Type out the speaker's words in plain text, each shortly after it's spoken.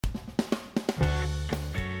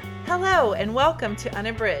Hello, and welcome to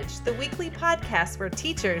Unabridged, the weekly podcast where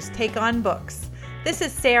teachers take on books. This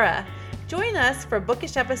is Sarah. Join us for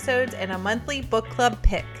bookish episodes and a monthly book club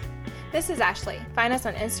pick. This is Ashley. Find us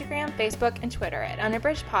on Instagram, Facebook, and Twitter at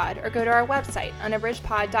UnabridgedPod, or go to our website,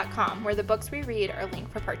 unabridgedpod.com, where the books we read are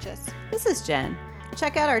linked for purchase. This is Jen.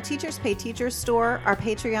 Check out our Teachers Pay Teachers store, our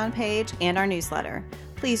Patreon page, and our newsletter.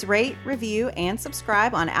 Please rate, review, and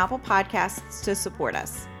subscribe on Apple Podcasts to support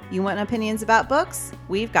us. You want opinions about books?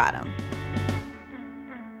 We've got them.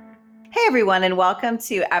 Hey everyone, and welcome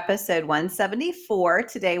to episode 174.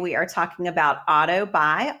 Today we are talking about auto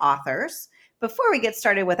by authors. Before we get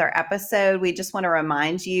started with our episode, we just want to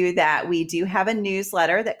remind you that we do have a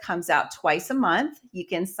newsletter that comes out twice a month. You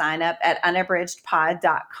can sign up at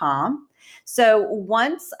unabridgedpod.com. So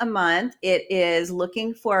once a month, it is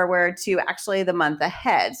looking forward to actually the month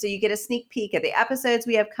ahead. So you get a sneak peek at the episodes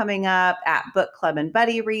we have coming up, at book club and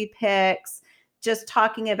buddy read picks, just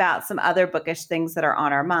talking about some other bookish things that are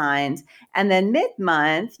on our mind. And then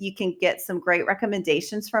mid-month, you can get some great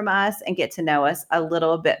recommendations from us and get to know us a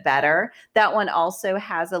little bit better. That one also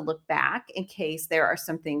has a look back in case there are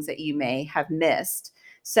some things that you may have missed.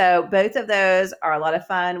 So both of those are a lot of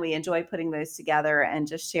fun. We enjoy putting those together and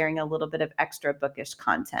just sharing a little bit of extra bookish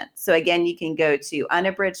content. So again, you can go to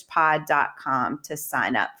unabridgedpod.com to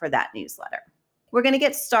sign up for that newsletter. We're going to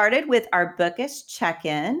get started with our bookish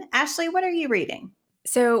check-in. Ashley, what are you reading?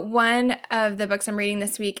 So one of the books I'm reading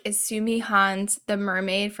this week is Sumi Han's The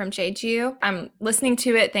Mermaid from Jeju. I'm listening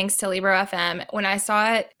to it thanks to Libro FM. When I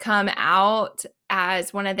saw it come out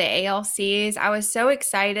as one of the ALCs, I was so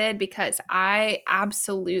excited because I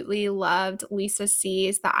absolutely loved Lisa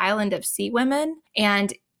See's The Island of Sea Women,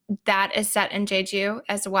 and that is set in Jeju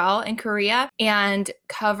as well in Korea, and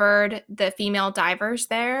covered the female divers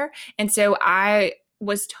there. And so I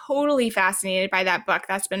was totally fascinated by that book.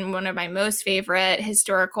 That's been one of my most favorite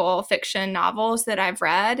historical fiction novels that I've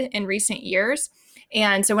read in recent years.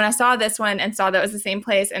 And so when I saw this one and saw that it was the same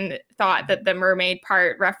place and thought that the mermaid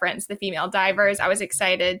part referenced the female divers, I was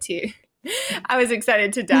excited to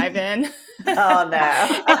dive in. Oh,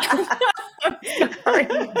 no. I'm sorry.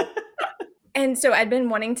 And so I'd been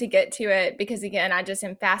wanting to get to it because, again, I just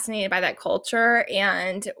am fascinated by that culture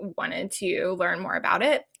and wanted to learn more about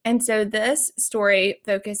it. And so this story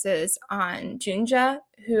focuses on Junja,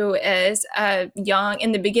 who is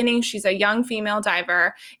in the beginning, she's a young female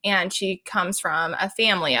diver, and she comes from a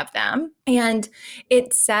family of them. And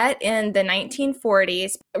it's set in the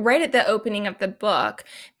 1940s. Right at the opening of the book,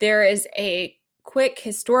 there is a quick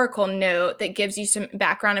historical note that gives you some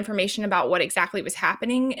background information about what exactly was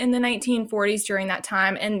happening in the 1940s during that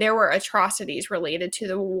time. And there were atrocities related to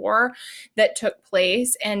the war that took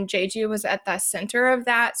place, and Jeju was at the center of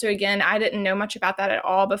that. So again, I didn't know much about that at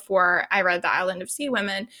all before I read The Island of Sea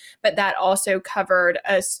Women, but that also covered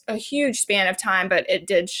a huge span of time, but it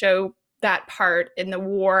did show that part in the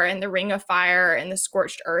war and the Ring of Fire and the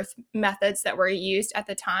scorched earth methods that were used at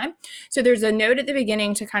the time. So there's a note at the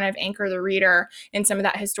beginning to kind of anchor the reader in some of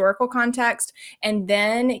that historical context. And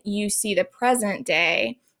then you see the present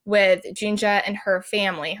day with Junja and her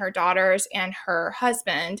family, her daughters and her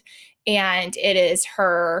husband. And it is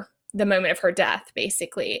the moment of her death,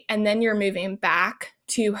 basically. And then you're moving back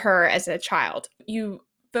to her as a child. You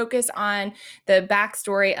focus on the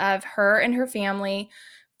backstory of her and her family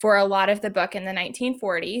for a lot of the book in the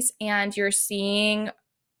 1940s, and you're seeing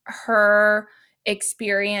her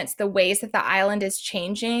experience the ways that the island is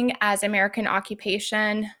changing as American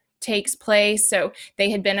occupation takes place. So they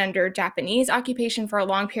had been under Japanese occupation for a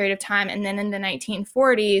long period of time, and then in the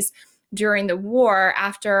 1940s, during the war,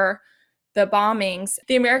 after the bombings,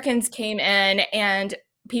 the Americans came in, and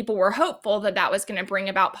people were hopeful that that was going to bring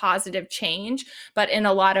about positive change. But in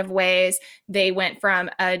a lot of ways, they went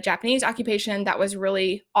from a Japanese occupation that was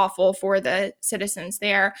really awful for the citizens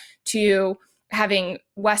there to having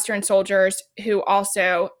Western soldiers who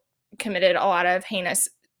also committed a lot of heinous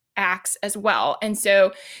acts as well. And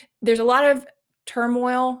so there's a lot of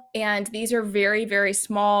turmoil, and these are very, very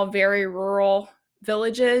small, very rural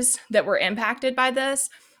villages that were impacted by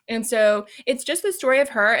this. And so it's just the story of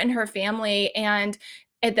her and her family. And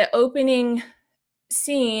at the opening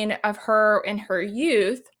scene of her in her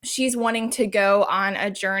youth, she's wanting to go on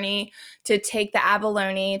a journey to take the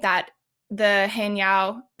abalone that the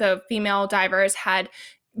Hanyao, the female divers, had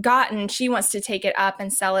gotten. She wants to take it up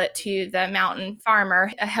and sell it to the mountain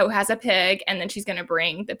farmer who has a pig, and then she's going to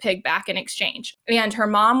bring the pig back in exchange. And her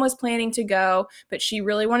mom was planning to go, but she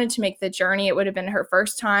really wanted to make the journey. It would have been her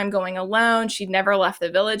first time going alone. She'd never left the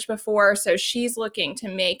village before, so she's looking to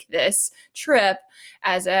make this trip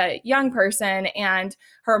as a young person. And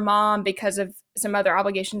her mom, because of some other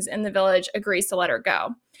obligations in the village, agrees to let her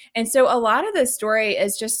go. And so a lot of the story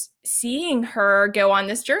is just seeing her go on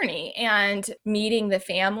this journey and meeting the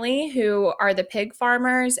family who are the pig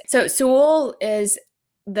farmers. So Sewell is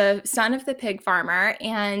the son of the pig farmer,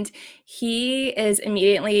 and he is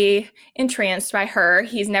immediately entranced by her.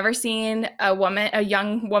 He's never seen a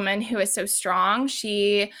young woman who is so strong.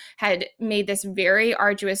 She had made this very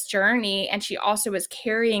arduous journey, and she also was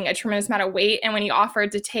carrying a tremendous amount of weight. And when he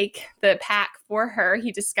offered to take the pack for her,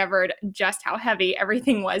 he discovered just how heavy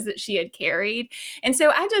everything was that she had carried. And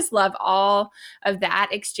so I just love all of that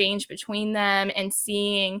exchange between them and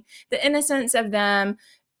seeing the innocence of them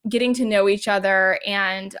getting to know each other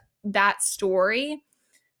and that story.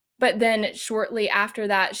 But then shortly after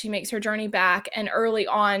that, she makes her journey back. And early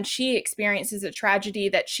on, she experiences a tragedy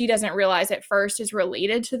that she doesn't realize at first is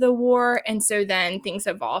related to the war. And so then things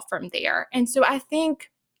evolve from there. And so I think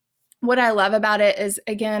what I love about it is,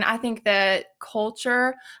 again, I think the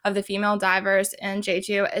culture of the female divers in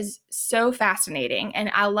Jeju is so fascinating. And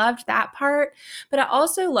I loved that part. But I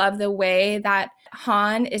also love the way that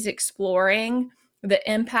Han is exploring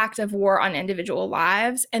the impact of war on individual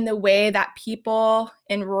lives and the way that people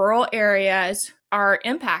in rural areas are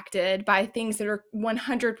impacted by things that are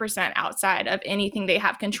 100% outside of anything they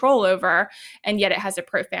have control over, and yet it has a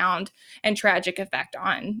profound and tragic effect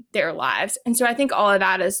on their lives. And so I think all of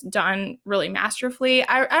that is done really masterfully.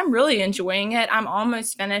 I'm really enjoying it. I'm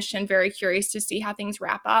almost finished and very curious to see how things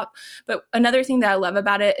wrap up. But another thing that I love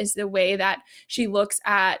about it is the way that she looks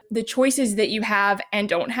at the choices that you have and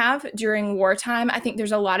don't have during wartime. I think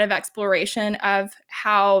there's a lot of exploration of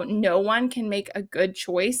how no one can make a good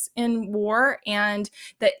choice in war, and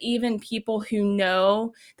that even people who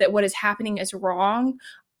know that what is happening is wrong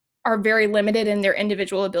are very limited in their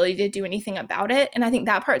individual ability to do anything about it. And I think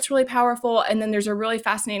that part's really powerful. And then there's a really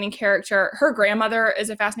fascinating character. Her grandmother is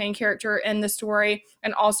a fascinating character in the story.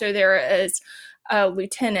 And also there is a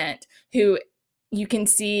lieutenant who you can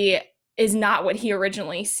see is not what he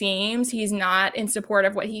originally seems. He's not in support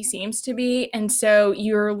of what he seems to be. And so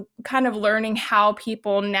you're kind of learning how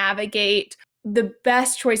people navigate the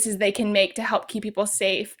best choices they can make to help keep people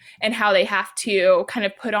safe, and how they have to kind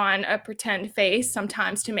of put on a pretend face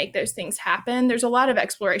sometimes to make those things happen. There's a lot of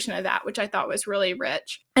exploration of that, which I thought was really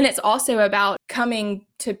rich. And it's also about coming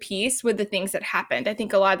to peace with the things that happened. I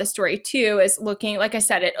think a lot of the story too is looking, like I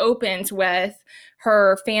said, it opens with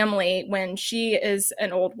her family when she is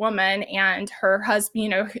an old woman and her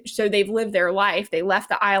husband, so they've lived their life. They left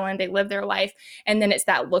the island, they lived their life. And then it's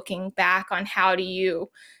that looking back on how do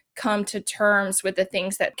you come to terms with the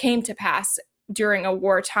things that came to pass during a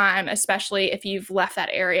wartime, especially if you've left that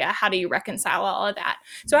area. How do you reconcile all of that?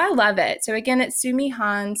 So I love it. So again, it's Sumi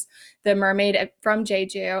Han's The Mermaid from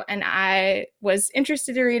Jeju, and I was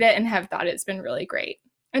interested to read it and have thought it's been really great.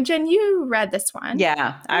 And Jen, you read this one.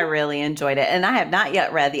 Yeah, I really enjoyed it. And I have not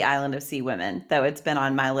yet read The Island of Sea Women, though it's been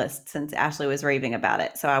on my list since Ashley was raving about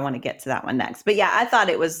it. So I want to get to that one next. But yeah, I thought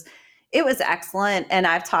it was excellent. And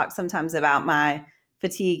I've talked sometimes about my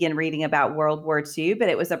fatigue in reading about World War II, but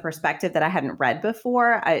it was a perspective that I hadn't read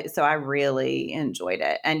before. So I really enjoyed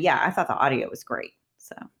it. And yeah, I thought the audio was great.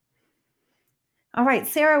 So, all right,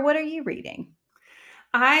 Sarah, what are you reading?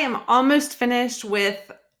 I am almost finished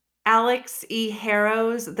with Alex E.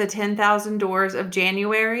 Harrow's The 10,000 Doors of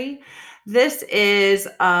January. This is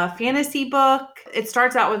a fantasy book. It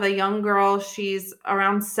starts out with a young girl. She's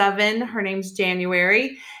around 7. Her name's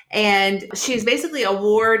January. And she's basically a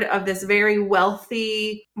ward of this very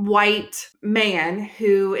wealthy white man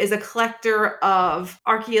who is a collector of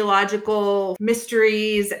archaeological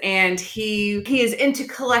mysteries, and he is into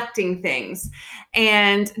collecting things.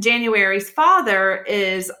 And January's father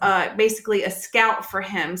is basically a scout for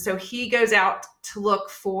him. So he goes out to look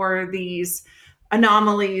for these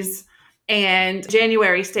anomalies, and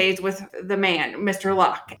January stays with the man, Mr.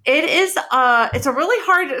 Luck. It's a really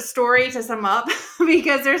hard story to sum up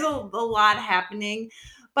because there's a lot happening.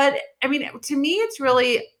 But I mean, to me, it's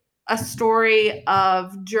really a story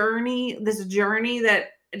of this journey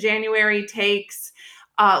that January takes,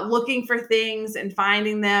 looking for things and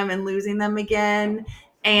finding them and losing them again.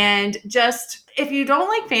 And just, if you don't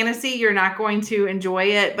like fantasy, you're not going to enjoy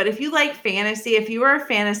it. But if you like fantasy, if you are a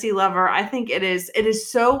fantasy lover, I think it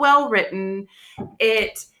is so well written.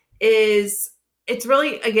 It's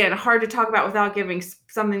really, again, hard to talk about without giving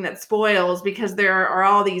something that spoils, because there are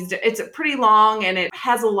all these, it's pretty long and it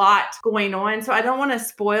has a lot going on. So I don't want to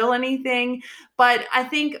spoil anything, but I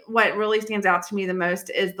think what really stands out to me the most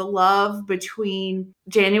is the love between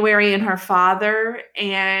January and her father,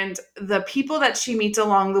 and the people that she meets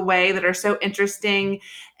along the way that are so interesting,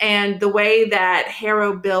 and the way that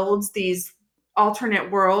Harrow builds these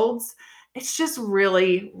alternate worlds it's just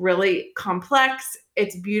really, really complex.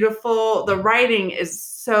 It's beautiful. The writing is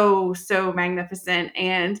so, so magnificent,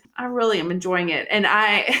 and I really am enjoying it. And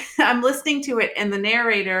I'm listening to it, and the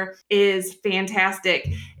narrator is fantastic.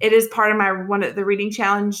 It is part of one of the reading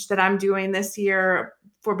challenge that I'm doing this year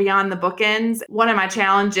for Beyond the Bookends. One of my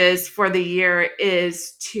challenges for the year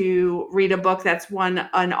is to read a book that's won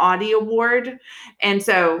an Audie Award. And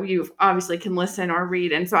so you obviously can listen or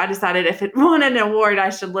read. And so I decided if it won an award,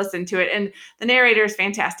 I should listen to it. And the narrator is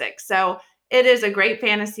fantastic. So it is a great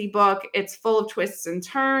fantasy book. It's full of twists and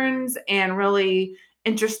turns and really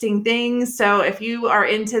interesting things. So if you are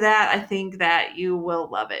into that, I think that you will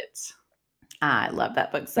love it. I love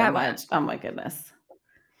that book so much. Oh my goodness.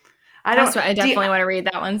 I definitely want to read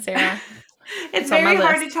that one, Sarah. It's very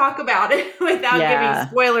hard to talk about it without giving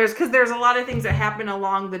spoilers, because there's a lot of things that happen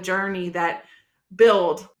along the journey that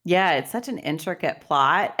build. Yeah, it's such an intricate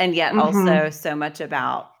plot, and yet also so much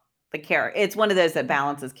about the character. It's one of those that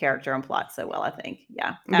balances character and plot so well, I think.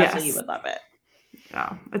 Yeah. Ashley, you would love it.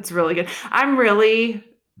 Yeah, it's really good. I've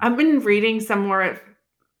been reading some more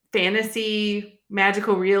fantasy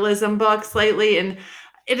magical realism books lately, and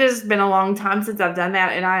it has been a long time since I've done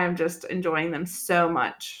that, and I am just enjoying them so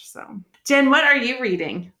much. So, Jen, what are you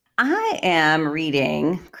reading? I am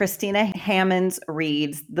reading Christina Hammonds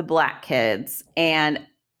reads The Black Kids, and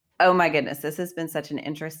oh my goodness, this has been such an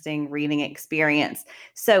interesting reading experience.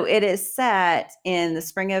 So it is set in the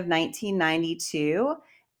spring of 1992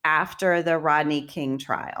 after the Rodney King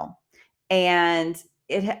trial. And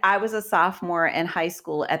I was a sophomore in high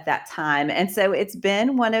school at that time. And so it's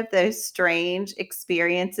been one of those strange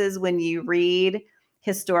experiences when you read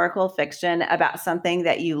historical fiction about something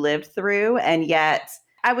that you lived through, and yet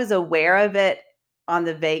I was aware of it on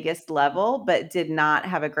the vaguest level, but did not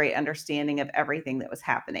have a great understanding of everything that was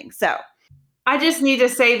happening. So I just need to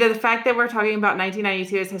say that the fact that we're talking about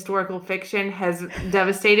 1992 as historical fiction has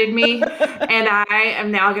devastated me. And I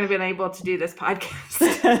am now going to be unable to do this podcast.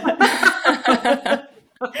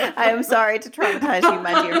 I am sorry to traumatize you,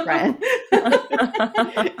 my dear friend.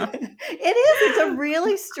 It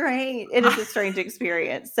is a strange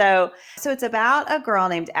experience. So it's about a girl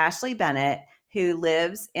named Ashley Bennett who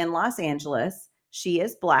lives in Los Angeles. She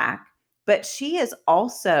is Black, but she is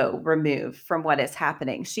also removed from what is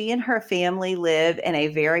happening. She and her family live in a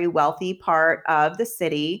very wealthy part of the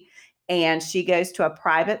city, and she goes to a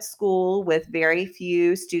private school with very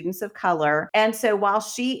few students of color. And so while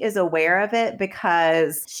she is aware of it,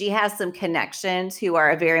 because she has some connections who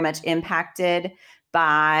are very much impacted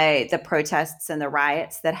by the protests and the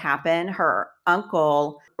riots that happen, her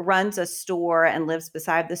uncle runs a store and lives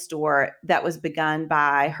beside the store that was begun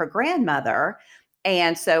by her grandmother.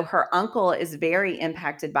 And so her uncle is very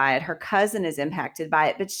impacted by it. Her cousin is impacted by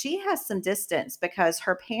it, but she has some distance because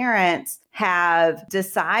her parents have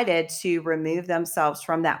decided to remove themselves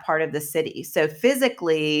from that part of the city. So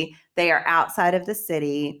physically, they are outside of the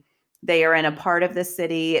city. They are in a part of the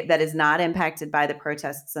city that is not impacted by the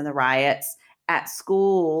protests and the riots. At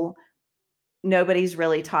school, nobody's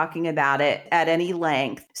really talking about it at any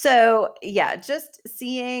length. So yeah, just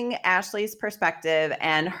seeing Ashley's perspective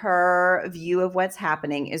and her view of what's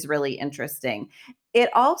happening is really interesting. It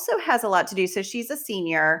also has a lot to do. So she's a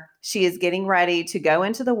senior. She is getting ready to go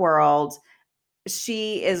into the world.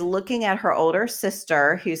 She is looking at her older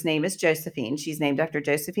sister, whose name is Josephine. She's named after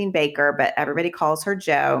Josephine Baker, but everybody calls her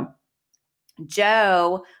Jo.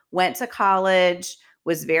 Jo went to college,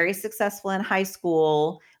 was very successful in high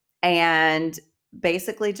school, and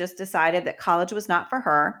basically just decided that college was not for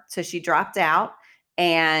her. So she dropped out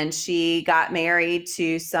and she got married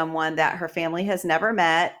to someone that her family has never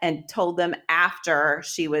met, and told them after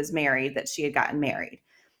she was married that she had gotten married.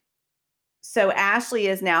 So Ashley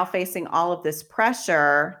is now facing all of this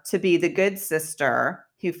pressure to be the good sister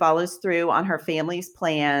who follows through on her family's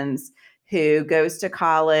plans, who goes to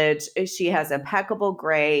college. She has impeccable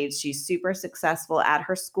grades. She's super successful at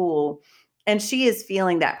her school. And she is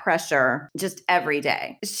feeling that pressure just every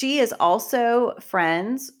day. She is also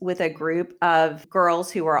friends with a group of girls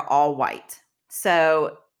who are all white.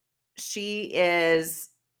 So she is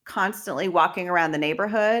constantly walking around the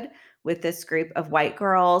neighborhood with this group of white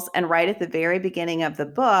girls. And right at the very beginning of the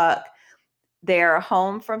book, they're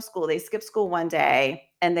home from school. They skip school one day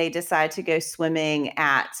and they decide to go swimming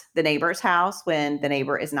at the neighbor's house when the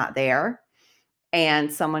neighbor is not there.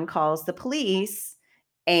 And someone calls the police.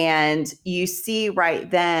 And you see right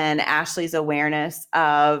then Ashley's awareness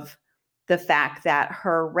of the fact that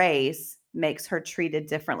her race makes her treated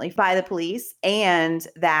differently by the police, and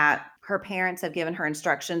that her parents have given her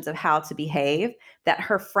instructions of how to behave that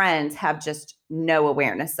her friends have just no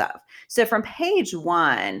awareness of. So from page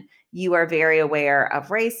 1, you are very aware of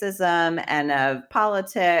racism and of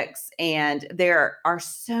politics. And there are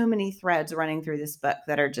so many threads running through this book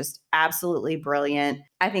that are just absolutely brilliant.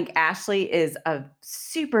 I think Ashley is a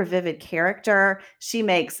super vivid character. She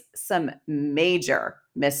makes some major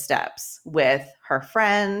missteps with her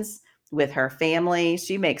friends, with her family.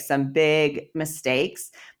 She makes some big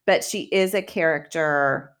mistakes, but she is a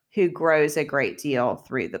character who grows a great deal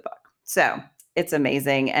through the book. So it's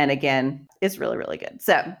amazing. And again, it's really, really good.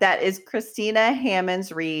 So that is Christina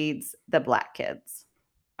Hammonds Reads The Black Kids.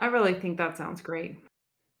 I really think that sounds great.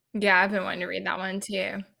 Yeah, I've been wanting to read that one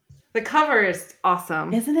too. The cover is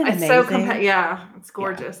awesome. Isn't it It's so amazing? yeah, it's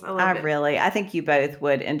gorgeous. Yeah, I love it. I think you both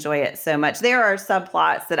would enjoy it so much. There are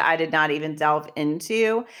subplots that I did not even delve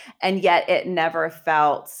into, and yet it never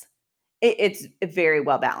felt it's very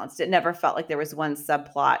well balanced. It never felt like there was one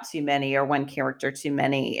subplot too many or one character too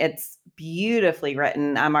many. It's beautifully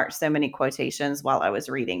written. I marked so many quotations while I was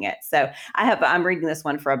reading it. So I'm reading this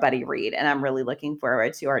one for a buddy read, and I'm really looking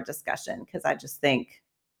forward to our discussion because I just think,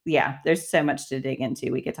 yeah, there's so much to dig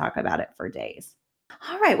into. We could talk about it for days.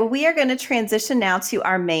 All right. Well, we are going to transition now to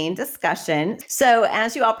our main discussion. So,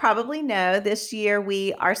 as you all probably know, this year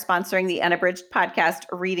we are sponsoring the Unabridged Podcast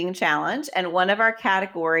Reading Challenge. And one of our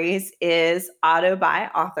categories is auto by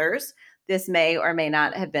authors. This may or may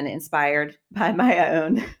not have been inspired by my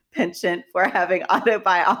own penchant for having auto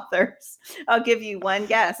by authors. I'll give you one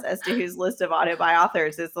guess as to whose list of auto by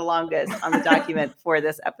authors is the longest on the document for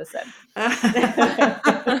this episode.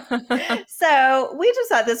 So we just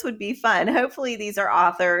thought this would be fun. Hopefully these are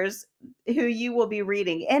authors who you will be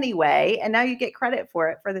reading anyway, and now you get credit for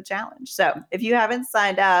it for the challenge. So if you haven't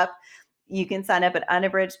signed up, you can sign up at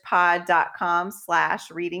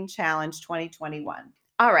unabridgedpod.com/reading challenge 2021.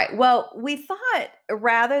 All right. Well, we thought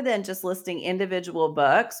rather than just listing individual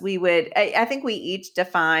books, I think we each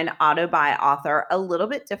define auto by author a little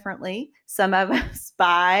bit differently. Some of us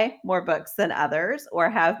buy more books than others or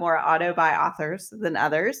have more auto by authors than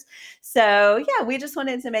others. So yeah, we just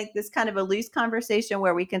wanted to make this kind of a loose conversation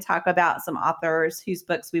where we can talk about some authors whose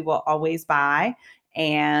books we will always buy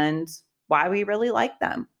and why we really like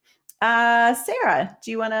them. Sarah,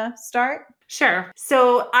 do you want to start? Sure.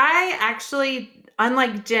 So I actually,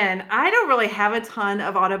 unlike Jen, I don't really have a ton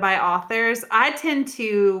of auto by authors. I tend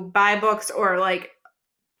to buy books or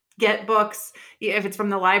get books if it's from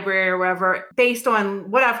the library or wherever, based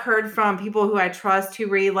on what I've heard from people who I trust who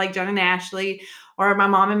read, like Jen and Ashley, or my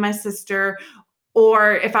mom and my sister,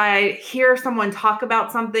 or if I hear someone talk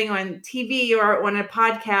about something on TV or on a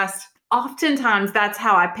podcast. Oftentimes that's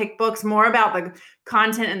how I pick books, more about the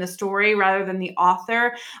content and the story rather than the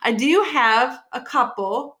author. I do have a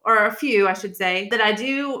couple, or a few, I should say, that I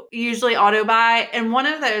do usually auto buy. And one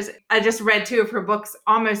of those, I just read 2 of her books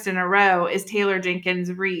almost in a row, is Taylor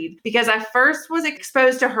Jenkins Reid, because I first was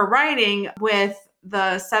exposed to her writing with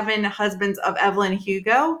The 7 Husbands of Evelyn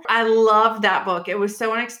Hugo. I loved that book. It was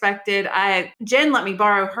so unexpected. Jen let me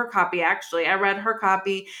borrow her copy, actually. I read her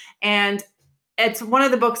copy, and it's one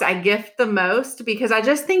of the books I gift the most because I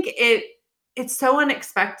just think it's so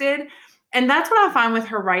unexpected. And that's what I find with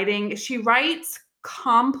her writing. She writes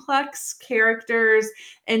complex characters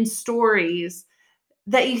and stories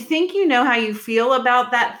that you think you know how you feel about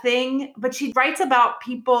that thing, but she writes about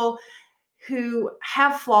people who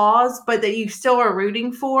have flaws, but that you still are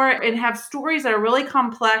rooting for, and have stories that are really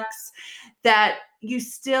complex that you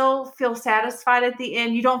still feel satisfied at the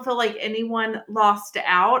end. You don't feel like anyone lost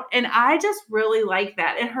out. And I just really like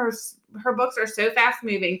that. And her books are so fast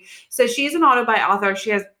moving. So she's an auto by author.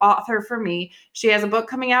 She has Author for Me. She has a book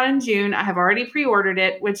coming out in June. I have already pre-ordered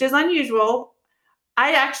it, which is unusual.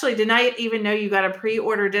 I actually did not even know you got a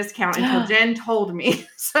pre-order discount until Jen told me.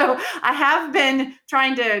 So I have been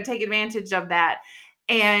trying to take advantage of that.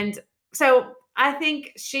 And so I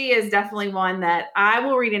think she is definitely one that I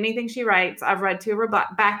will read anything she writes. I've read 2 of her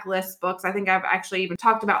backlist books. I think I've actually even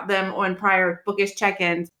talked about them on prior bookish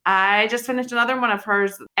check-ins. I just finished another one of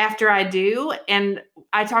hers, After I Do. And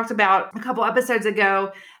I talked about a couple episodes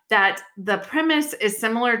ago that the premise is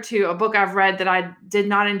similar to a book I've read that I did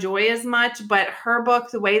not enjoy as much, but her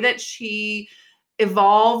book, the way that she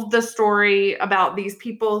evolved the story about these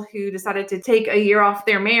people who decided to take a year off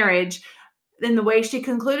their marriage, then the way she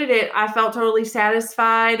concluded it, I felt totally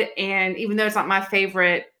satisfied. And even though it's not my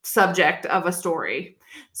favorite subject of a story.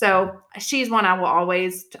 So she's one I will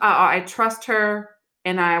always, I trust her,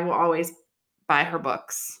 and I will always buy her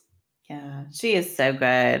books. Yeah, she is so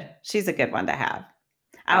good. She's a good one to have.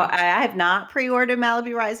 I have not pre-ordered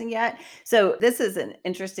Malibu Rising yet. So this is an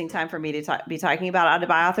interesting time for me to be talking about auto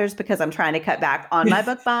buy authors because I'm trying to cut back on my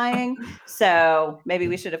book buying. So maybe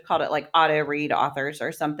we should have called it like auto read authors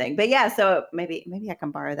or something. But yeah, so maybe I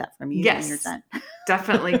can borrow that from you when you're done.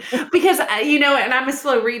 Definitely. Because, and I'm a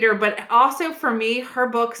slow reader, but also for me, her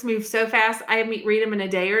books move so fast. I read them in a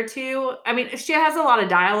day or two. I mean, she has a lot of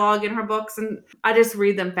dialogue in her books and I just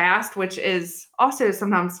read them fast, which is also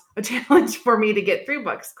sometimes a challenge for me to get through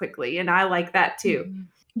books quickly. And I like that too.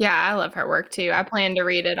 Yeah, I love her work too. I plan to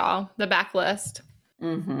read it all, the backlist.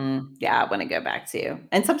 Mm-hmm. Yeah, I want to go back to.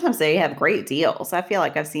 And sometimes they have great deals. I feel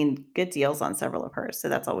like I've seen good deals on several of hers, so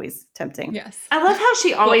that's always tempting. Yes. I love how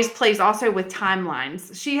she always plays also with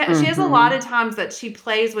timelines. She has a lot of times that she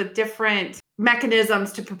plays with different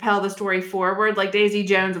mechanisms to propel the story forward. Like Daisy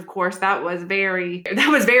Jones, of course, that was very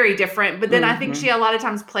different. But then I think she a lot of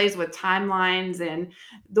times plays with timelines and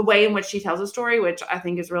the way in which she tells a story, which I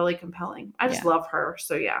think is really compelling. I just love her.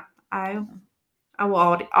 So yeah, I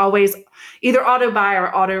will always either auto buy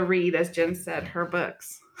or auto read, as Jen said, her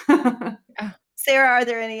books. Sarah, are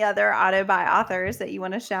there any other auto buy authors that you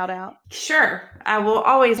want to shout out? Sure. I will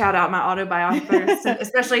always shout out my auto buy authors,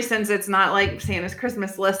 especially since it's not like Santa's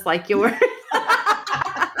Christmas list like yours.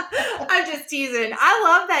 I'm just teasing. I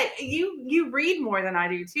love that you read more than I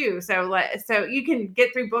do too. So you can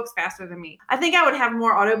get through books faster than me. I think I would have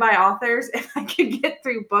more auto buy authors if I could get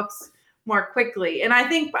through books more quickly. And I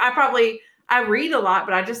think I read a lot,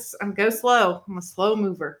 but I'm go slow. I'm a slow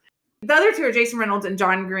mover. The other two are Jason Reynolds and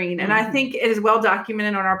John Green. And I think it is well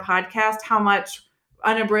documented on our podcast how much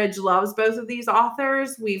Unabridged loves both of these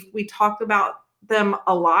authors. We talked about them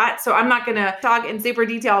a lot. So I'm not going to talk in super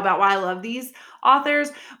detail about why I love these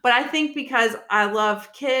authors, but I think because I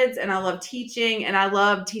love kids and I love teaching and I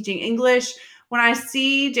love teaching English, when I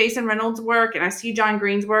see Jason Reynolds' work and I see John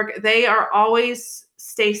Green's work, they always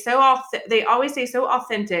stay so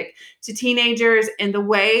authentic to teenagers in the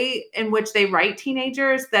way in which they write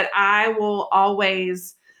teenagers that I will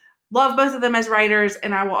always love both of them as writers,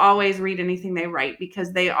 and I will always read anything they write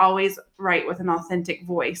because they always write with an authentic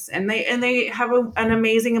voice, and they have an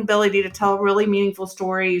amazing ability to tell really meaningful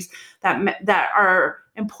stories that are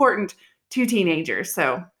important to teenagers.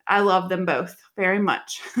 So I love them both very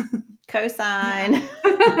much. Cosign.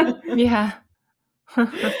 Yeah. All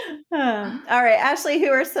right, Ashley,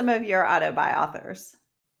 who are some of your auto buy authors?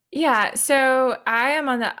 Yeah, so I am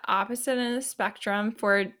on the opposite end of the spectrum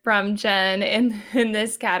from Jen in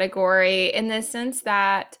this category, in the sense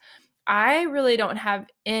that I really don't have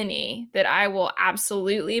any that I will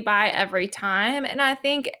absolutely buy every time. And I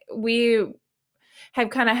think we have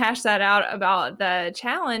kind of hashed that out about the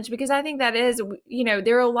challenge because I think that is,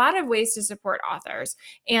 there are a lot of ways to support authors.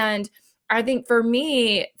 And I think for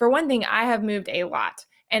me, for one thing, I have moved a lot.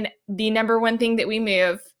 And the number one thing that we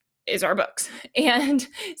move is our books. And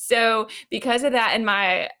so because of that, and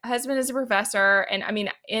my husband is a professor, and I mean,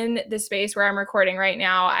 in the space where I'm recording right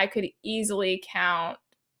now, I could easily count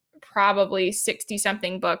probably 60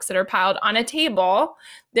 something books that are piled on a table.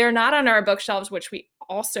 They're not on our bookshelves, which we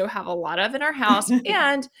also have a lot of in our house.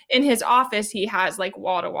 And in his office, he has like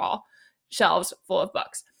wall to wall shelves full of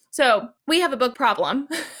books. So we have a book problem,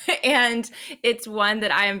 and it's one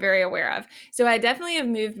that I am very aware of. So I definitely have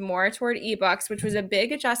moved more toward ebooks, which was a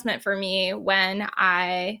big adjustment for me when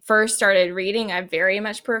I first started reading. I very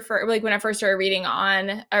much prefer, like when I first started reading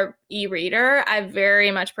on a e-reader, I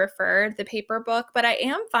very much preferred the paper book. But I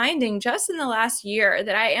am finding just in the last year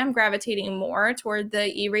that I am gravitating more toward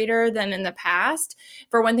the e-reader than in the past.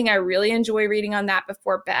 For one thing, I really enjoy reading on that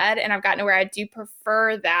before bed, and I've gotten to where I do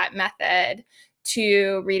prefer that method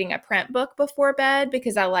to reading a print book before bed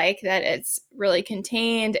because I like that it's really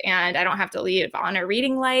contained and I don't have to leave on a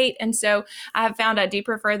reading light. And so I have found I do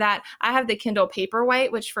prefer that. I have the Kindle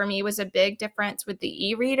Paperwhite, which for me was a big difference with the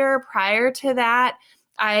e-reader. Prior to that,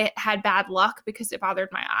 I had bad luck because it bothered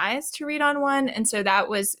my eyes to read on one. And so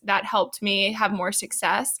that helped me have more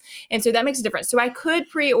success. And so that makes a difference. So I could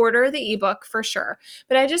pre-order the ebook for sure.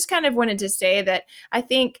 But I just kind of wanted to say that I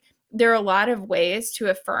think there are a lot of ways to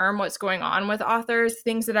affirm what's going on with authors.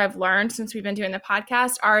 Things that I've learned since we've been doing the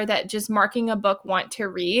podcast are that just marking a book want to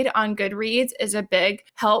read on Goodreads is a big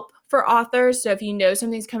help for authors. So if you know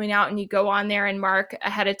something's coming out and you go on there and mark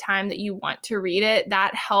ahead of time that you want to read it,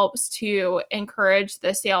 that helps to encourage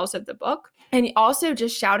the sales of the book. And also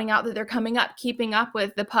just shouting out that they're coming up, keeping up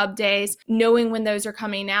with the pub days, knowing when those are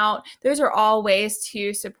coming out. Those are all ways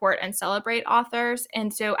to support and celebrate authors.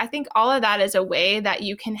 And so I think all of that is a way that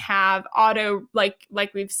you can have auto, like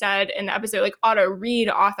we've said in the episode, like auto read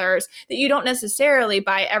authors that you don't necessarily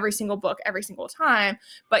buy every single book every single time,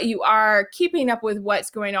 but you are keeping up with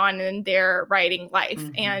what's going on in their writing life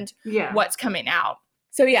and Yeah. what's coming out.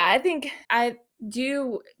 So yeah, I think I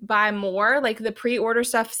do buy more, like the pre-order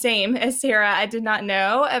stuff, same as Sarah. I did not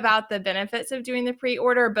know about the benefits of doing the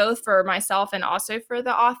pre-order, both for myself and also for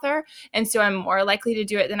the author. And so I'm more likely to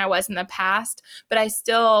do it than I was in the past. But I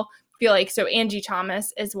still feel like, so Angie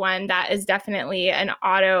Thomas is one that is definitely an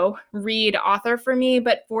auto read author for me.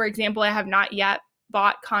 But for example, I have not yet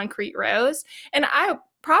bought Concrete Rose, and I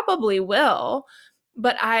probably will.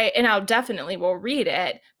 But I'll definitely will read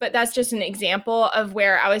it, but that's just an example of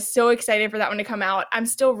where I was so excited for that one to come out. I'm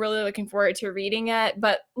still really looking forward to reading it.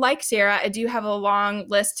 But like Sarah, I do have a long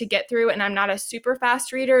list to get through, and I'm not a super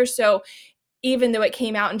fast reader. So even though it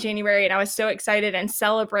came out in January and I was so excited and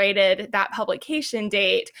celebrated that publication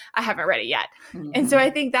date, I haven't read it yet. And so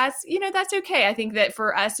I think that's okay. I think that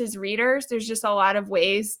for us as readers, there's just a lot of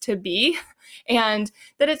ways to be, and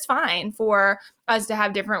that it's fine for us to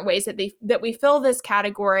have different ways that we fill this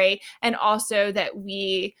category, and also that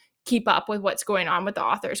we keep up with what's going on with the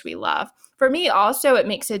authors we love. For me also, it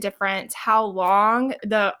makes a difference how long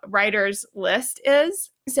the writer's list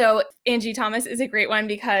is. So Angie Thomas is a great one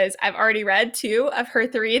because I've already read 2 of her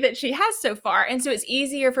 3 that she has so far. And so it's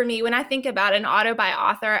easier for me when I think about an auto by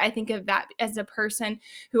author, I think of that as a person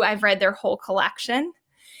who I've read their whole collection.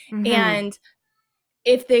 And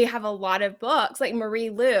if they have a lot of books, like Marie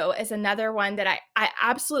Lu is another one that I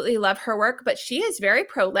absolutely love her work, but she is very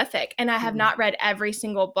prolific. And I have not read every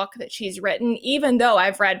single book that she's written, even though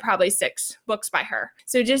I've read probably 6 books by her.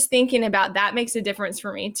 So just thinking about that makes a difference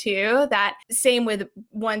for me too. That same with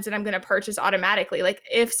ones that I'm going to purchase automatically. Like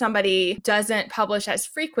if somebody doesn't publish as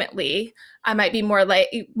frequently, I might be more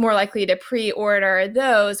likely to pre-order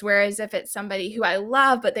those. Whereas if it's somebody who I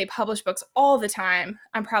love, but they publish books all the time,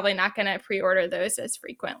 I'm probably not going to pre-order those as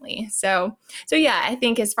frequently. So yeah, I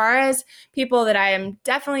think as far as people that I am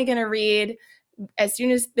definitely going to read as soon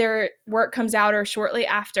as their work comes out or shortly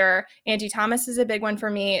after, Angie Thomas is a big one for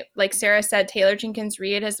me. Like Sarah said, Taylor Jenkins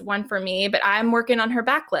Reid is one for me, but I'm working on her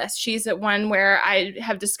backlist. She's at one where I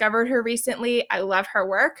have discovered her recently. I love her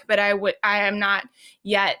work, but I am not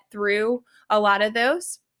yet through a lot of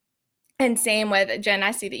those. And same with Jen,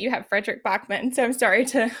 I see that you have Frederick Bachman, so I'm sorry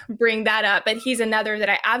to bring that up, but he's another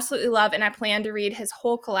that I absolutely love, and I plan to read his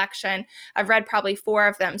whole collection. I've read probably 4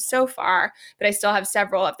 of them so far, but I still have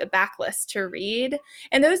several of the backlist to read.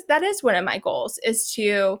 And that is one of my goals, is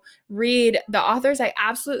to read the authors I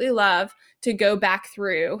absolutely love, to go back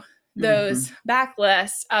through those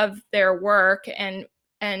backlists of their work and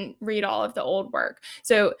read all of the old work.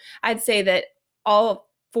 So I'd say that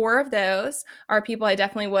all 4 of those are people I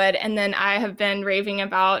definitely would. And then I have been raving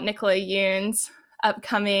about Nicola Yoon's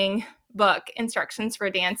upcoming book, Instructions for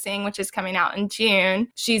Dancing, which is coming out in June.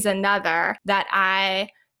 She's another that I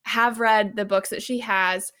have read the books that she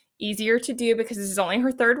has. Easier to do because this is only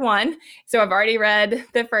her 3rd one. So I've already read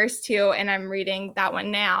the first 2 and I'm reading that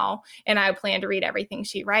one now. And I plan to read everything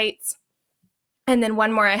she writes. And then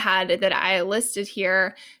one more I had that I listed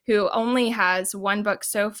here, who only has 1 book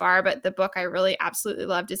so far, but the book I really absolutely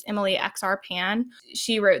loved is Emily X.R. Pan.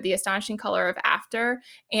 She wrote The Astonishing Color of After,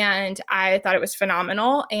 and I thought it was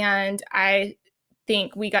phenomenal. And I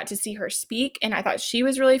think we got to see her speak, and I thought she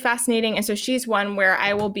was really fascinating. And so she's one where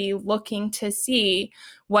I will be looking to see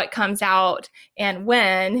what comes out and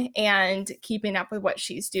when, and keeping up with what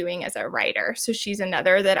she's doing as a writer. So she's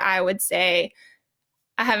another that I would say,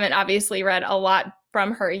 I haven't obviously read a lot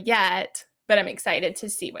from her yet, but I'm excited to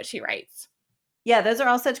see what she writes. Yeah, those are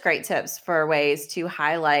all such great tips for ways to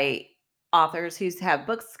highlight authors who have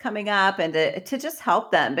books coming up, and to just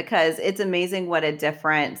help them, because it's amazing what a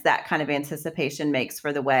difference that kind of anticipation makes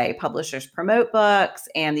for the way publishers promote books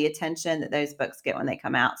and the attention that those books get when they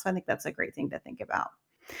come out. So I think that's a great thing to think about.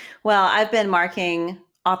 Well, I've been marking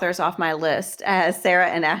authors off my list as Sarah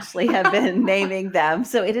and Ashley have been naming them.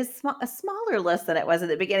 So it is a smaller list than it was at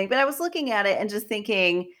the beginning, but I was looking at it and just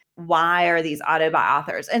thinking, why are these auto by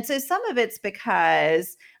authors? And so some of it's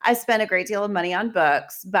because I spent a great deal of money on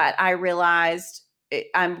books, but I realized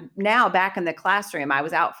I'm now back in the classroom. I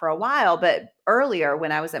was out for a while, but earlier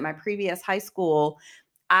when I was at my previous high school,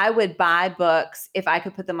 I would buy books if I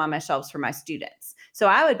could put them on my shelves for my students. So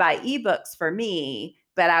I would buy ebooks for me,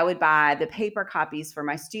 but I would buy the paper copies for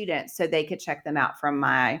my students so they could check them out from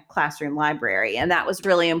my classroom library. And that was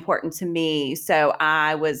really important to me. So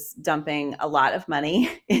I was dumping a lot of money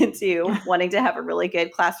into wanting to have a really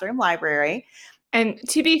good classroom library. And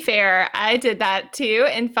to be fair, I did that too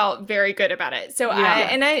and felt very good about it. So Yeah.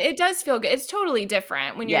 it does feel good. It's totally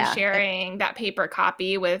different when you're Yeah. sharing that paper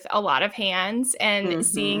copy with a lot of hands and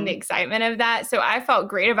seeing the Mhm. excitement of that. So I felt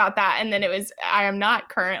great about that. And then I am not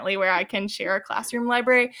currently where I can share a classroom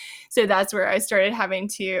library. So that's where I started having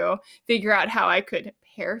to figure out how I could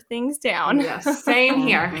pare things down. Yes, same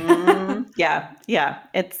here. Mhm. Yeah.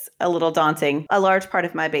 It's a little daunting. A large part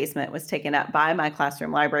of my basement was taken up by my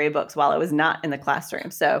classroom library books while I was not in the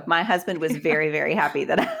classroom. So my husband was very, very happy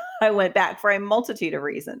that I went back for a multitude of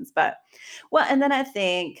reasons. But, well, and then I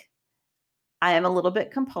think I am a little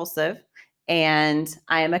bit compulsive and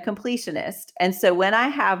I am a completionist. And so when I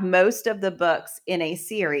have most of the books in a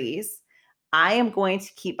series, I am going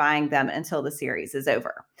to keep buying them until the series is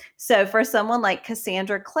over. So for someone like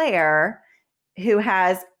Cassandra Clare, who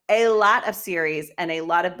has a lot of series and a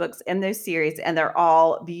lot of books in those series, and they're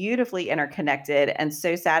all beautifully interconnected and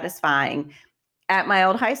so satisfying. At my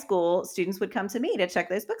old high school, students would come to me to check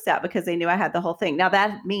those books out because they knew I had the whole thing. Now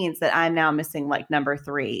that means that I'm now missing like number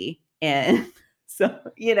 3 in so,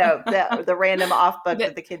 the random off book the,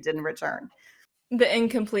 that the kid didn't return. the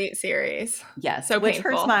incomplete series. Yes, So which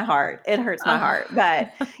hurts painful. my heart. It hurts my heart.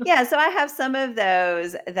 But yeah, so I have some of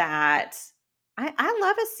those that I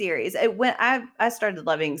love a series. When I started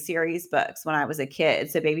loving series books when I was a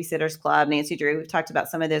kid. So Babysitter's Club, Nancy Drew, we've talked about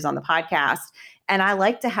some of those on the podcast. And I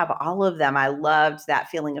like to have all of them. I loved that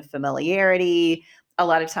feeling of familiarity. A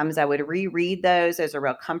lot of times I would reread those. Those are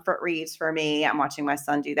real comfort reads for me. I'm watching my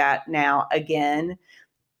son do that now again,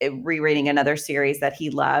 rereading another series that he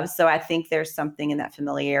loves. So I think there's something in that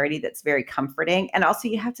familiarity that's very comforting. And also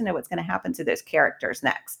you have to know what's going to happen to those characters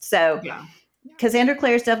next. So Yeah. Cassandra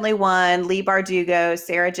Clare's definitely one. Leigh Bardugo,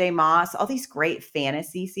 Sarah J. Maas, all these great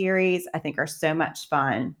fantasy series I think are so much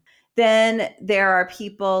fun. Then there are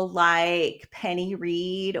people like Penny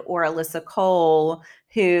Reid or Alyssa Cole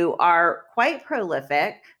who are quite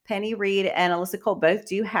prolific. Penny Reid and Alyssa Cole both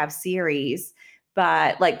do have series,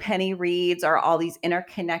 but like Penny Reid's are all these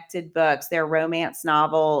interconnected books. They're romance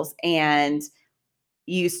novels, and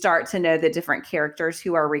you start to know the different characters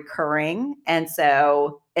who are recurring. And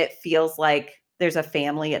so it feels like there's a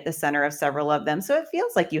family at the center of several of them. So it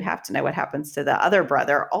feels like you have to know what happens to the other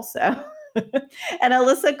brother also. And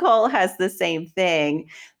Alyssa Cole has the same thing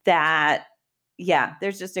that, yeah,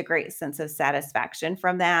 there's just a great sense of satisfaction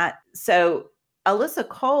from that. So Alyssa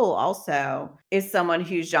Cole also is someone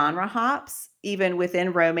who genre hops, even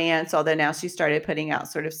within romance, although now she started putting out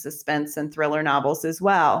sort of suspense and thriller novels as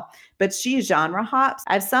well. But she genre hops.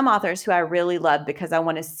 I have some authors who I really love because I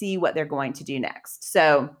want to see what they're going to do next.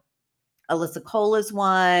 So Alyssa Cole is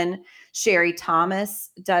one. Sherry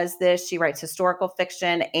Thomas does this. She writes historical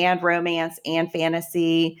fiction and romance and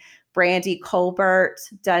fantasy. Brandy Colbert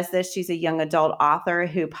does this. She's a young adult author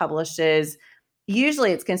who publishes,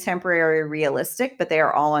 usually it's contemporary realistic, but they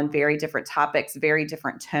are all on very different topics, very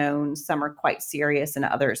different tones. Some are quite serious and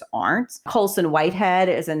others aren't. Colson Whitehead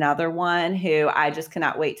is another one who I just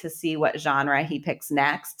cannot wait to see what genre he picks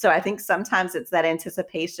next. So I think sometimes it's that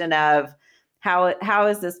anticipation of, how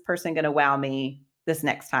is this person going to wow me this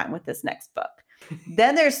next time with this next book?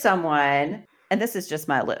 Then there's someone, and this is just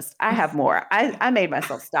my list. I have more. I made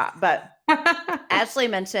myself stop, but Ashley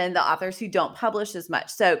mentioned the authors who don't publish as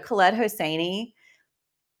much. So Khaled Hosseini,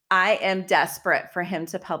 I am desperate for him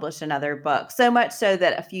to publish another book. So much so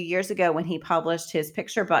that a few years ago when he published his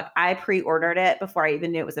picture book, I pre-ordered it before I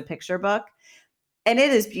even knew it was a picture book. And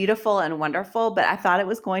it is beautiful and wonderful, but I thought it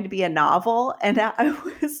was going to be a novel. And I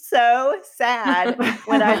was so sad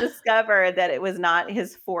when I discovered that it was not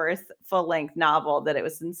his 4th full-length novel, that it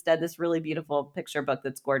was instead this really beautiful picture book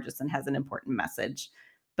that's gorgeous and has an important message,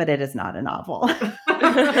 but it is not a novel. So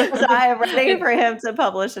I am ready for him to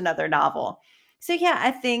publish another novel. So yeah,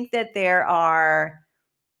 I think that there are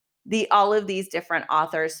all of these different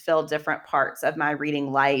authors fill different parts of my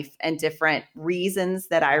reading life and different reasons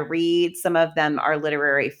that I read. Some of them are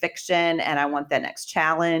literary fiction and I want that next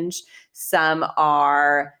challenge. Some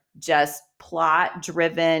are just plot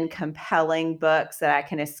driven, compelling books that I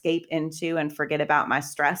can escape into and forget about my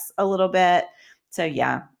stress a little bit. So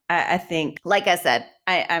yeah, I think, like I said,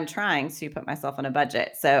 I'm trying to put myself on a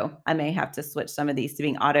budget. So I may have to switch some of these to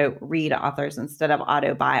being auto read authors instead of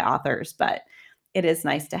auto buy authors, but it is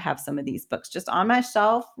nice to have some of these books just on my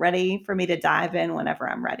shelf, ready for me to dive in whenever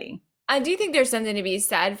I'm ready. I do think there's something to be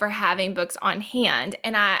said for having books on hand.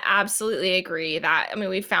 And I absolutely agree that, I mean,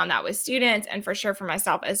 we found that with students and for sure for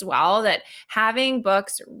myself as well, that having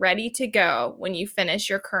books ready to go when you finish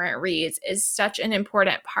your current reads is such an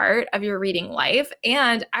important part of your reading life.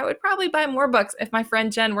 And I would probably buy more books if my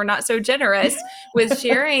friend Jen were not so generous with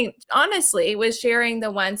sharing, honestly, with sharing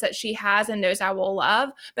the ones that she has and knows I will love.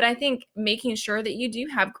 But I think making sure that you do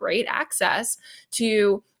have great access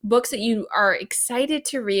to books that you are excited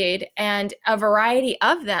to read and a variety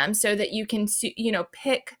of them so that you can,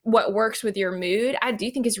 pick what works with your mood, I do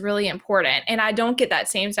think is really important. And I don't get that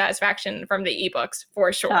same satisfaction from the ebooks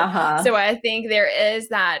for sure. So I think there is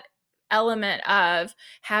that element of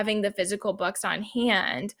having the physical books on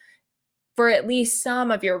hand for at least some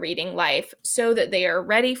of your reading life so that they are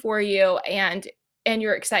ready for you and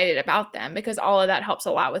you're excited about them, because all of that helps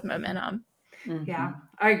a lot with momentum. Mm-hmm. Yeah,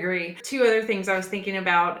 I agree. Two other things I was thinking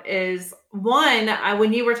about is one,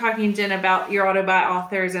 when you were talking, Jen, about your auto-buy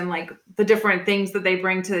authors and like the different things that they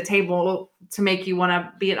bring to the table to make you want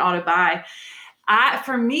to be an auto-buy. I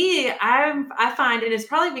find, and it's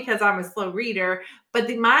probably because I'm a slow reader, but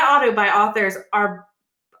my auto-buy authors are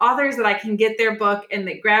authors that I can get their book and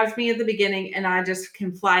that grabs me at the beginning and I just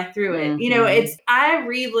can fly through it. Mm-hmm. I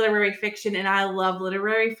read literary fiction and I love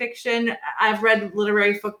literary fiction. I've read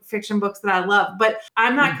literary fiction books that I love, but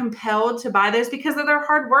I'm not compelled to buy those because they're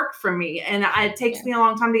hard work for me and it takes me a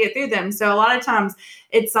long time to get through them. So a lot of times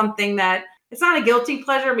it's something that it's not a guilty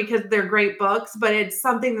pleasure because they're great books, but it's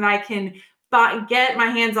something that I can get my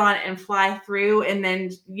hands on and fly through and then,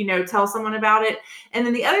 tell someone about it. And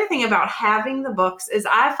then the other thing about having the books is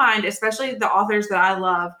I find, especially the authors that I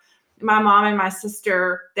love, my mom and my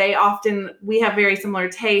sister, we have very similar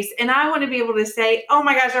tastes. And I want to be able to say, oh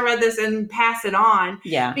my gosh, I read this and pass it on.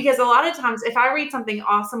 Yeah. Because a lot of times if I read something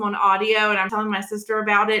awesome on audio and I'm telling my sister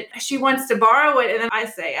about it, she wants to borrow it. And then I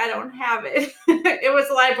say, I don't have it. It was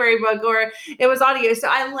a library book or it was audio. So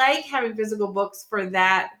I like having physical books for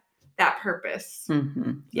that purpose.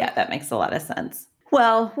 Mm-hmm. Yeah, that makes a lot of sense.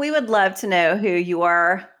 Well, we would love to know who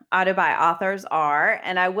your auto-buy authors are.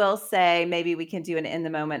 And I will say maybe we can do an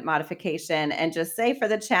in-the-moment modification and just say for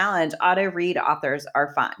the challenge, auto-read authors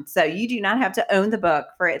are fine. So you do not have to own the book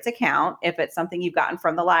for it to count. If it's something you've gotten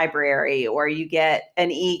from the library or you get an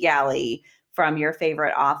e-galley from your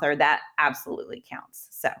favorite author, that absolutely counts.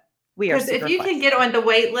 So because if you can get on the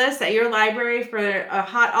wait list at your library for a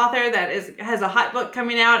hot author that has a hot book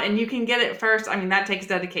coming out and you can get it first, I mean, that takes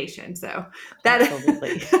dedication. So that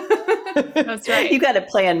absolutely. That's right. You got to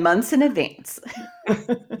plan months in advance.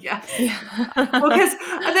 Yeah. Well, because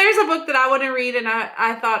there's a book that I want to read and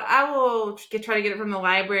I thought I will try to get it from the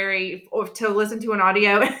library or to listen to an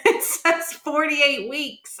audio. It says 48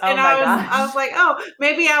 weeks. Oh, and my I was like, oh,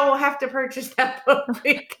 maybe I will have to purchase that book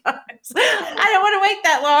because I don't want to wait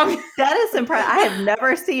that long. That is impressive. I have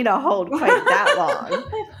never seen a hold quite that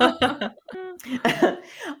long.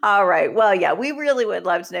 All right. Well, yeah, we really would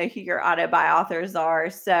love to know who your auto-buy authors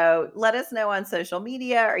are. So let us know on social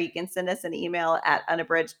media, or you can send us an email at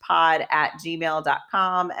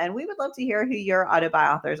unabridgedpod@gmail.com. And we would love to hear who your auto-buy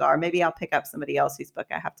authors are. Maybe I'll pick up somebody else whose book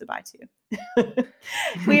I have to buy too.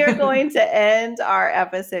 We are going to end our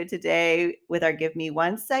episode today with our Give Me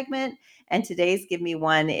One segment. And today's Give Me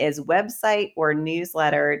One is website or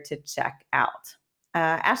newsletter to check out.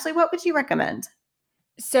 Ashley, what would you recommend?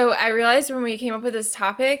 So I realized when we came up with this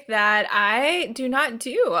topic that I do not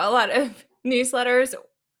do a lot of newsletters.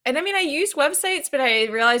 And I mean, I use websites, but I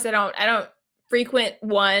realized I don't frequent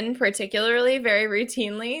one particularly very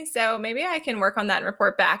routinely. So maybe I can work on that and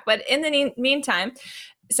report back. But in the meantime,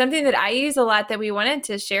 something that I use a lot that we wanted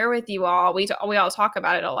to share with you all, we all talk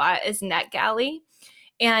about it a lot, is NetGalley.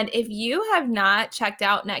 And if you have not checked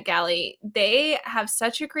out NetGalley, they have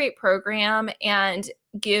such a great program and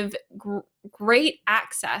give great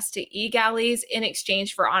access to e-galleys in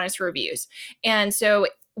exchange for honest reviews. And so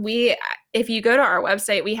if you go to our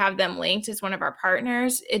website, we have them linked as one of our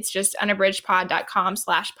partners. It's just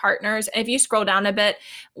unabridgedpod.com/partners. And if you scroll down a bit,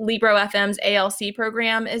 Libro FM's ALC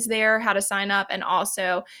program is there, how to sign up, and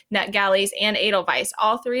also NetGalleys and Edelweiss.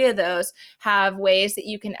 All three of those have ways that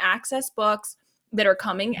you can access books that are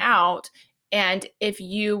coming out. And if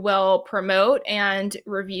you will promote and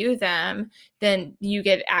review them, then you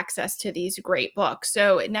get access to these great books.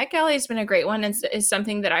 So NetGalley has been a great one and is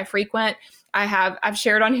something that I frequent. I've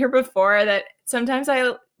shared on here before that sometimes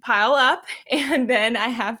I pile up and then I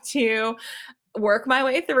have to work my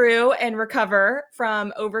way through and recover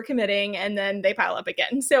from overcommitting, and then they pile up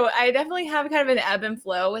again. So I definitely have kind of an ebb and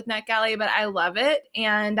flow with NetGalley, but I love it.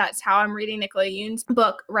 And that's how I'm reading Nicola Yoon's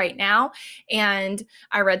book right now. And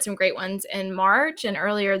I read some great ones in March and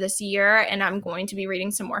earlier this year, and I'm going to be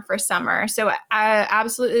reading some more for summer. So I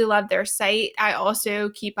absolutely love their site. I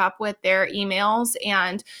also keep up with their emails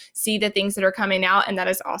and see the things that are coming out. And that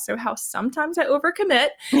is also how sometimes I overcommit,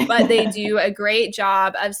 but they do a great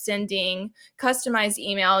job of sending customized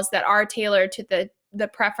emails that are tailored to the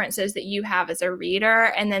preferences that you have as a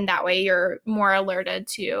reader. And then that way you're more alerted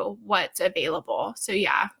to what's available. So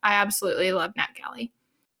yeah, I absolutely love NetGalley.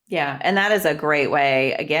 Yeah. And that is a great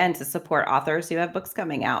way, again, to support authors who have books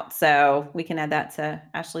coming out. So we can add that to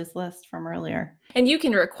Ashley's list from earlier. And you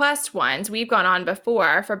can request ones. We've gone on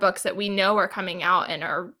before for books that we know are coming out and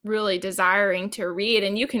are really desiring to read,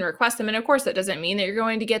 and you can request them. And of course, that doesn't mean that you're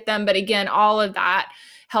going to get them. But again, all of that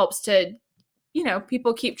helps to,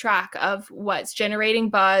 people keep track of what's generating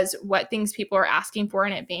buzz, what things people are asking for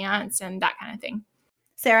in advance, and that kind of thing.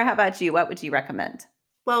 Sarah, how about you? What would you recommend?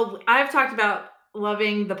 Well, I've talked about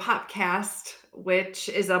loving the Popcast, which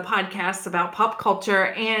is a podcast about pop culture,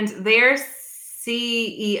 and their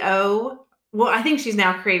CEO, well, I think she's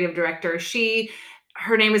now creative director.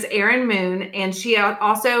 Her name is Erin Moon, and she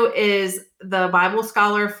also is the Bible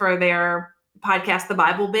scholar for their podcast, The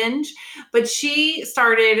Bible Binge. But she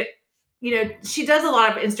started, she does a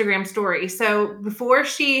lot of Instagram stories. So before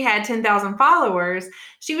she had 10,000 followers,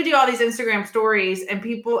 she would do all these Instagram stories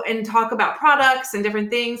and talk about products and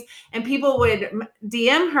different things. And people would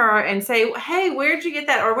DM her and say, hey, where'd you get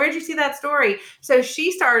that? Or where'd you see that story? So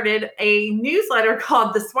she started a newsletter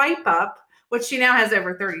called The Swipe Up, which she now has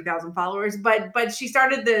over 30,000 followers. But she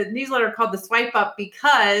started the newsletter called The Swipe Up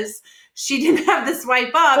because she didn't have the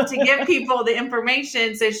swipe up to give people the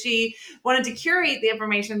information. So she wanted to curate the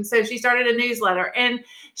information. So she started a newsletter, and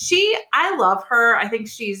I love her. I think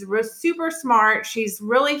she's super smart. She's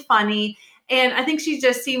really funny. And I think she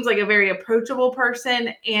just seems like a very approachable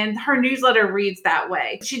person, and her newsletter reads that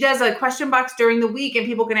way. She does a question box during the week, and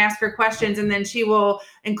people can ask her questions, and then she will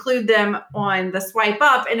include them on the swipe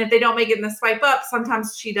up. And if they don't make it in the swipe up,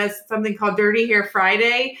 sometimes she does something called Dirty Hair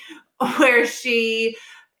Friday, where she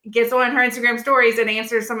gets on her Instagram stories and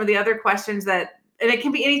answers some of the other questions and it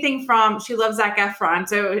can be anything from, she loves Zac Efron.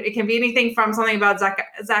 So it can be anything from something about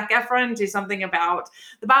Zac Efron to something about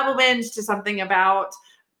the Bible Binge to something about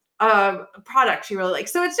a product she really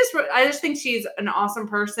likes. So I just think she's an awesome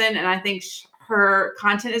person. And I think her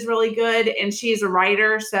content is really good, and she's a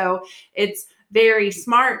writer. So it's very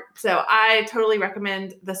smart. So I totally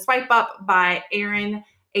recommend The Swipe Up by Erin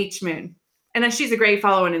H. Moon. And she's a great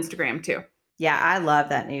follow on Instagram too. Yeah, I love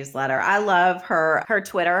that newsletter. I love her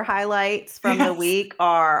Twitter highlights from the week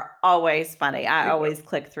are always funny. I always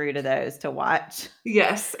click through to those to watch.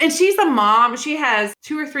 Yes. And she's a mom. She has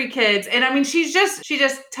 2 or 3 kids. And I mean, she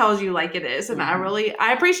just tells you like it is. And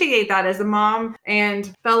I appreciate that as a mom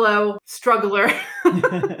and fellow struggler.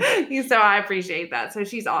 So I appreciate that. So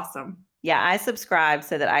she's awesome. Yeah, I subscribed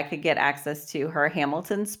so that I could get access to her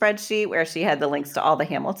Hamilton spreadsheet where she had the links to all the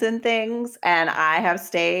Hamilton things. And I have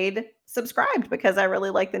stayed subscribed because I really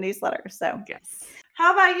like the newsletter. So yes.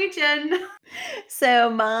 How about you, Jen? So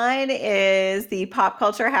mine is the Pop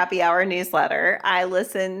Culture Happy Hour newsletter. I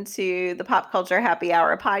listen to the Pop Culture Happy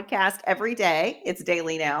Hour podcast every day. It's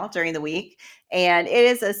daily now during the week. And it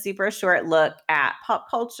is a super short look at pop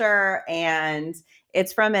culture, and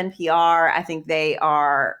it's from NPR. I think they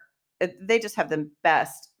just have the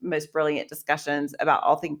best, most brilliant discussions about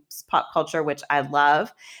all things pop culture, which I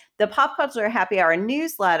love. The Pop Culture Happy Hour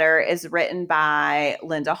newsletter is written by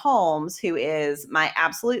Linda Holmes, who is my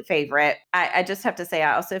absolute favorite. I just have to say,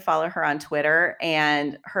 I also follow her on Twitter,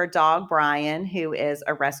 and her dog, Brian, who is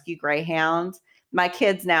a rescue greyhound. My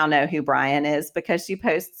kids now know who Brian is because she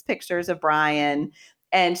posts pictures of Brian,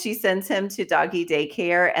 and she sends him to doggy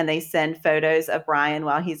daycare, and they send photos of Brian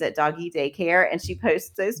while he's at doggy daycare, and she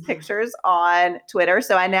posts those pictures on Twitter.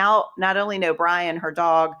 So I now not only know Brian, her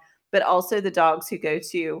dog, but also the dogs who go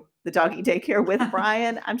to the doggy daycare with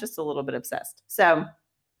Brian. I'm just a little bit obsessed.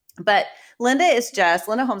 But Linda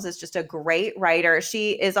Holmes is just a great writer.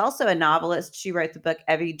 She is also a novelist. She wrote the book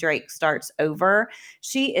Evie Drake Starts Over.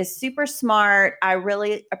 She is super smart. I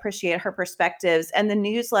really appreciate her perspectives. And the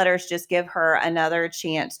newsletters just give her another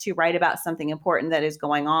chance to write about something important that is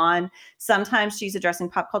going on. Sometimes she's addressing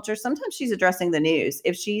pop culture. Sometimes she's addressing the news.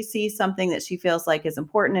 If she sees something that she feels like is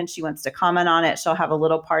important and she wants to comment on it, she'll have a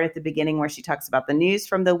little part at the beginning where she talks about the news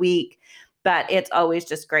from the week. But it's always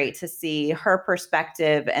just great to see her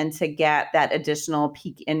perspective and to get that additional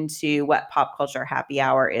peek into what Pop Culture Happy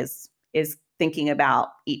Hour is thinking about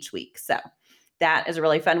each week. So that is a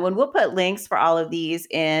really fun one. We'll put links for all of these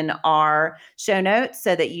in our show notes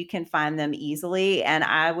so that you can find them easily. And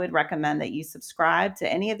I would recommend that you subscribe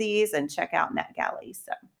to any of these and check out NetGalley.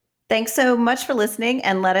 So thanks so much for listening,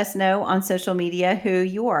 and let us know on social media who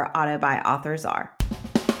your Auto by Authors are.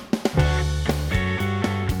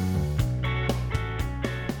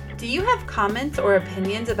 Do you have comments or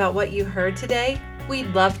opinions about what you heard today? We'd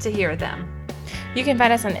love to hear them. You can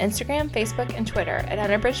find us on Instagram, Facebook, and Twitter at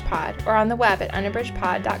UnabridgedPod, or on the web at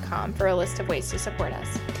unabridgedpod.com for a list of ways to support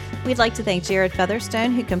us. We'd like to thank Jared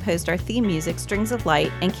Featherstone, who composed our theme music, Strings of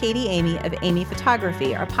Light, and Katie Amy of Amy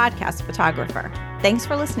Photography, our podcast photographer. Thanks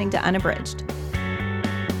for listening to Unabridged.